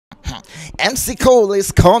MC Cole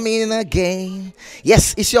is coming again.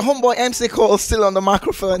 Yes, it's your homeboy MC Cole still on the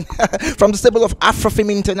microphone from the stable of Afrofilm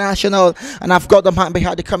International, and I've got the man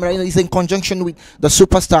behind the camera. You know, he's in conjunction with the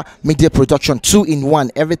Superstar Media Production, 2 in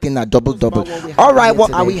 1, everything at double. All right,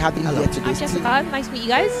 what are we having here today? I'm Jessica. Nice to meet you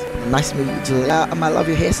guys. Nice to meet you too. I love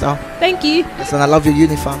your hairstyle. Thank you. Yes, and I love your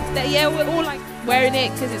uniform. Yeah, we're all like wearing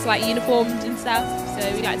it because it's like uniformed and stuff,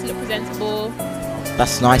 so we like to look presentable.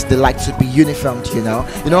 That's nice. They like to be uniformed, you know.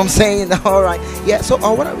 You know what I'm saying? All right. Yeah. So,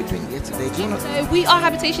 what are we doing here today? Do you know? So we are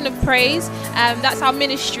Habitation of Praise. That's our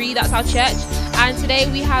ministry. That's our church. And today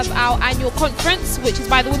we have our annual conference, which is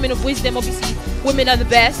by the Women of Wisdom. Obviously, women are the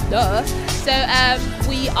best. Duh. So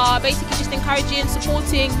we are basically just encouraging,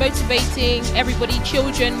 supporting, motivating everybody,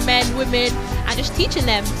 children, men, women, and just teaching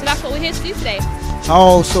them. So that's what we're here to do today.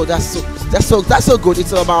 Oh, so that's so good.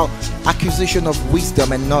 It's about acquisition of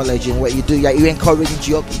wisdom and knowledge in what you do. Yeah, you encourage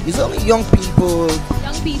it's only young people,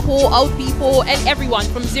 old people, and everyone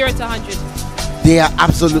from 0 to 100. They are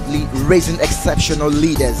absolutely raising exceptional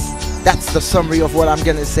leaders. That's the summary of what I'm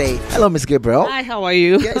gonna say. Hello, Miss Gabriel. Hi, how are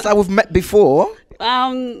you? Yes, we've met before.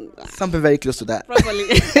 Something very close to that.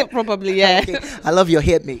 Probably, yeah. Okay. I love your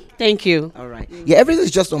hair, mate. Thank you. All right. Yeah, everything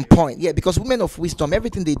is just on point. Yeah, because women of wisdom,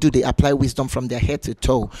 everything they do, they apply wisdom from their head to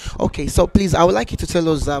toe. Okay, so please, I would like you to tell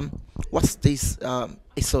us what's this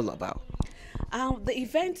it's all about. The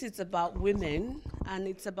event is about women, and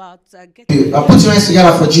it's about getting. Put your hands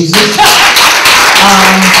together for Jesus.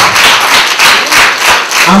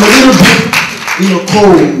 I'm a little bit,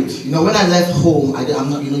 cold. When I left home, I'm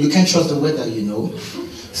not, you can't trust the weather,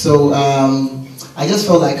 So I just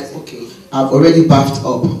felt like, okay, I've already bathed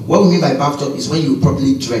up. What we mean by bathed up is when you're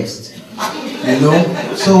properly dressed,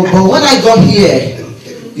 So, but when I got here,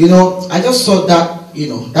 I just saw that,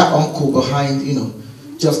 that uncle behind,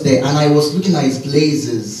 just there, and I was looking at his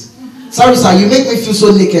blazers. Sorry, sir, you make me feel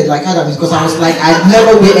so naked like Adam, because I was like, I'd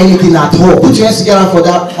never wear anything at all. Put your hands together for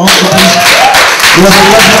that uncle. You was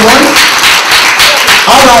the one?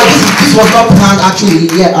 Alright, this was not planned actually.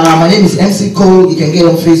 Yeah, my name is MC Cole. You can get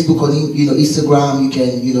on Facebook, on Instagram. You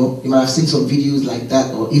can, you might have seen some videos like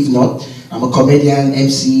that, or if not, I'm a comedian,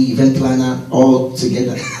 MC, event planner, all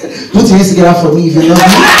together. Put your hands together for me if you love me.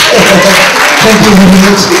 Thank you very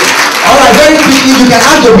much. Alright, very quickly, you can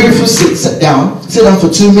have your beautiful seat. Sit down for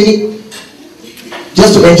 2 minutes,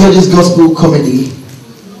 just to enjoy this gospel comedy.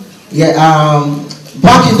 Yeah,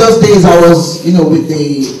 back in those days, I was, with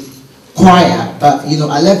the choir, but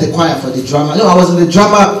I left the choir for the drama. I was in the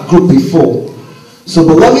drama group before. So,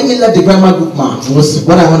 but what made me left the drama group, man, was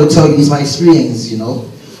what I want to tell you is my experience,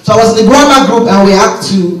 So I was in the drama group, and we had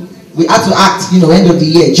to act, end of the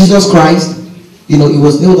year. Jesus Christ, he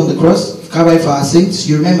was nailed on the cross, covered for our sins.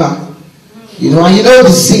 You remember, and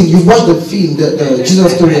the scene. You've watched the film, the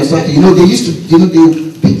Jesus story or something. They used to, they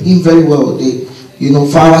picked him very well. They,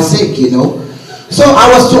 for our sake, So I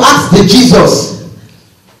was to act the Jesus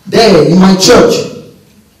there in my church,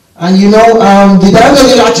 and the director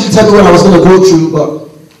didn't actually tell me what I was going to go through, but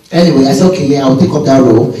anyway, I said, okay, yeah, I'll take up that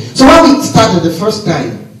role. So when we started the first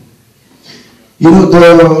time, the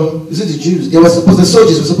Jews, the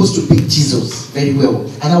soldiers were supposed to pick Jesus very well,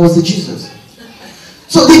 and I was the Jesus.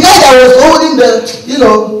 So the guy that was holding the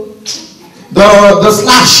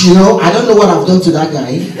slash, I don't know what I've done to that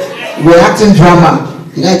guy. We're acting drama.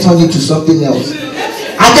 The guy turned into something else.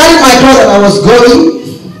 I carried my cross and I was going.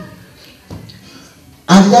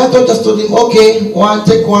 And the director just told him, okay, one,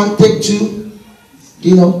 take 2,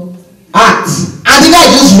 act. And the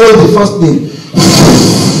guy just wrote the first name.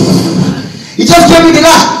 He just gave me the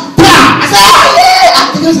lash. I said, oh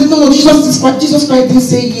yeah! And the guy said, no, Jesus Christ didn't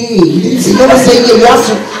say yeah. He never say yeah.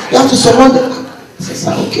 You have to surrender. I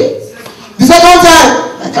said, okay. The second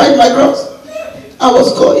time, I carried my cross. I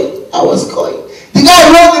was going. The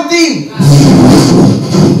guy wrote the thing.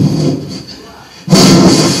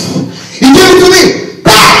 He gave it to me.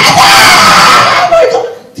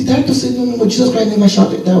 The director said, no, Jesus Christ never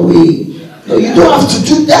shouted that way. No, you don't have to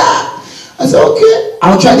do that. I said, okay,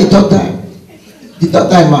 I'll try the third time. The third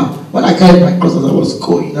time, man, when I carried my cross, I was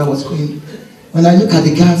going. When I look at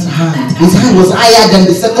the guy's hand, his hand was higher than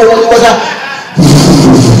the second one. It was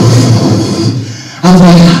I was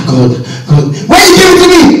like, God. When he gave it to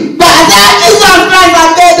me, but I said, Jesus Christ,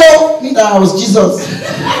 I'm dead though. Me that I was Jesus.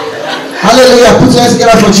 Hallelujah, put your hands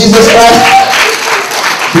together for Jesus Christ.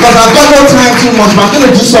 Because I've got no time too much, but I'm going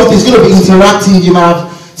to do something. It's going to be interactive. You might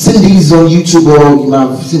have seen these on YouTube, or you might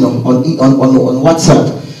have seen on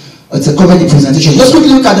WhatsApp. It's a comedy presentation. Just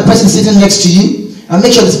quickly look at the person sitting next to you and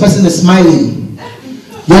make sure this person is smiling.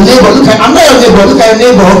 Your neighbor, I'm not your neighbor, look at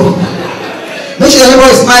your neighbor. Make sure your neighbor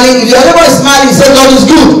is smiling. If your neighbor is smiling, say God is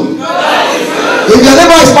good. If If your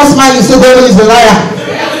neighbor is not smiling, say devil is a liar.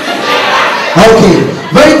 Okay,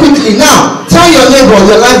 very quickly now, tell your neighbor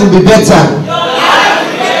your life will be better.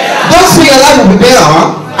 Don't say your life will be better,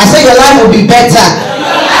 huh? I say your life will be better.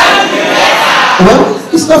 Well,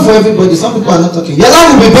 it's not for everybody. Some people are not talking. Your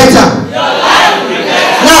life will be better.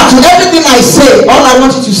 Now, to everything I say, all I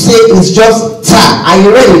want you to say is just ta. Are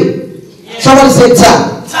you ready? Somebody say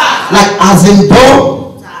ta. Like as in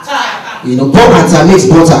bull. You know, bull and ta makes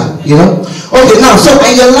butter. You know. Okay, now, so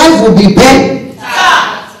and your life will be better.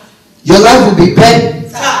 Your life will be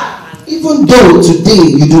better. Even though today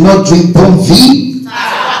you do not drink Bon-V,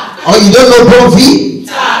 or you don't know Bon-V,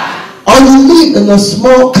 or you live in a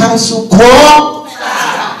small council corps.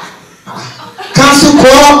 Council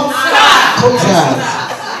corps.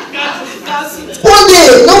 One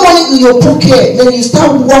day, no money in your pocket, then you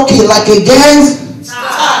start walking like a gang,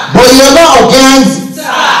 but you're not a gang,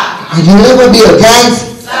 and you'll never be a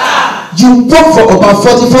gang. You walk for about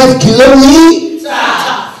 45 kilometers.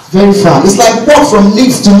 Very far. It's like walk from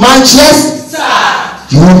Leeds to Manchester.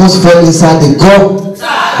 You almost fell inside the gut.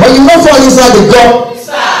 But you don't fall inside the gut.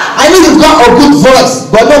 I know you've got a good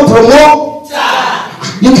voice, but no promo.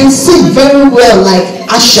 You can sing very well like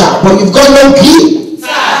Asha, but you've got no key.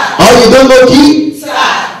 Or you don't know key.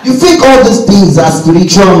 You think all these things are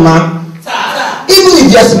spiritual, man. Even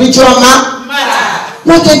if you're spiritual, man,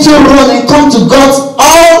 why can't you run and come to God's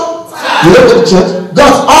all? You don't go to church?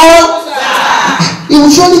 God's all. He will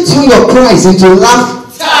surely turn your cries into laugh.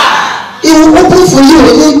 He will open for you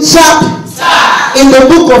a new chapter in the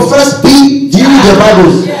book of 1 Peter. Do you read your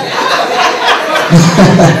Bible?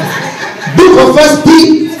 Book of 1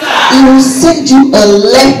 Peter. He will send you a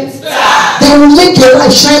letter that will make your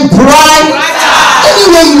life shine bright.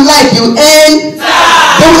 Anywhere you like, you end.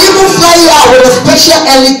 They will even fly you out with a special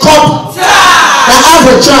helicopter that has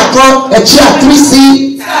a chair called a chair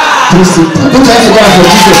 3C. 3C. Put your hands together for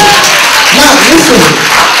Jesus.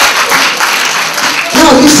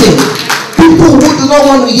 Now listen. People who do not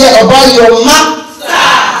want to hear about your map,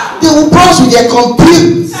 they will browse with their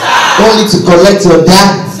computer only to collect your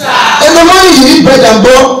data. In the morning you eat bread and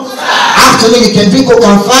butter. Afternoon you can drink Coke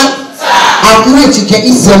and Fanta. At night you can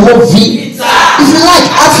eat some movie. If you like,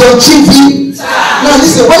 ask your TV. Now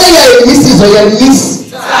listen, whether you're a missus or you're a miss,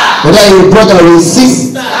 whether you're a brother or a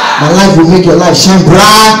sis, my life will make your life shine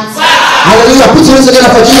bright. Hallelujah. Put your hands together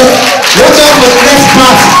for Jesus. Watch out for the next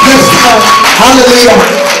part. Next part. Hallelujah.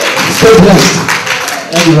 Stay blessed.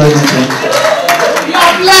 Thank you very much. You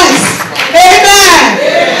are blessed. Amen.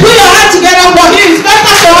 Put your hands together for him. It's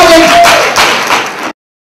better to have a